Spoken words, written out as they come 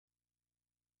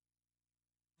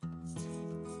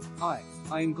Hi,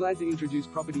 I am glad to introduce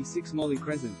property 6 Morley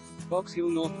Crescent, Box Hill,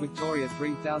 North Victoria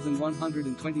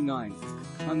 3129.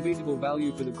 Unbeatable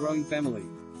value for the growing family.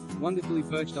 Wonderfully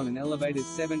perched on an elevated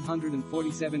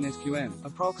 747 SQM,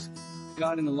 approx.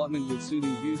 Garden allotment with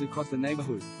soothing views across the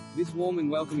neighborhood. This warm and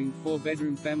welcoming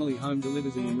 4-bedroom family home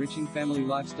delivers an enriching family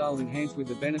lifestyle enhanced with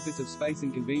the benefits of space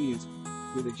and convenience.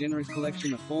 With a generous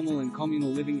collection of formal and communal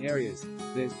living areas,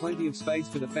 there's plenty of space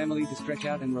for the family to stretch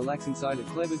out and relax inside a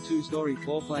clever 2-story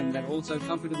floor plan that also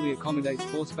comfortably accommodates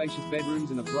 4 spacious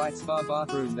bedrooms and a bright spa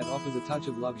bathroom that offers a touch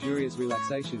of luxurious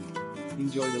relaxation.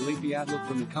 Enjoy the leafy outlook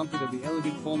from the comfort of the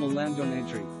elegant formal lounge on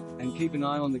entry, and keep an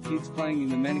eye on the kids playing in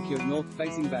the manicured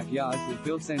north-facing backyard with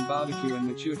built-in barbecue and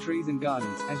mature trees and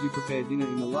gardens as you prepare dinner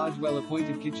in the large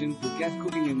well-appointed kitchen with gas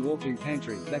cooking and walk-in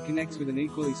pantry that connects with an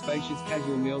equally spacious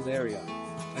casual meals area.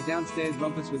 A downstairs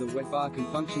rumpus with a wet bar can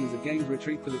function as a games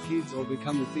retreat for the kids or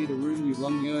become the theater room you've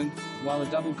long yearned, while a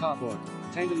double carport,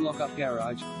 tandem lock-up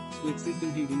garage, split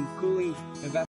system heating, cooling,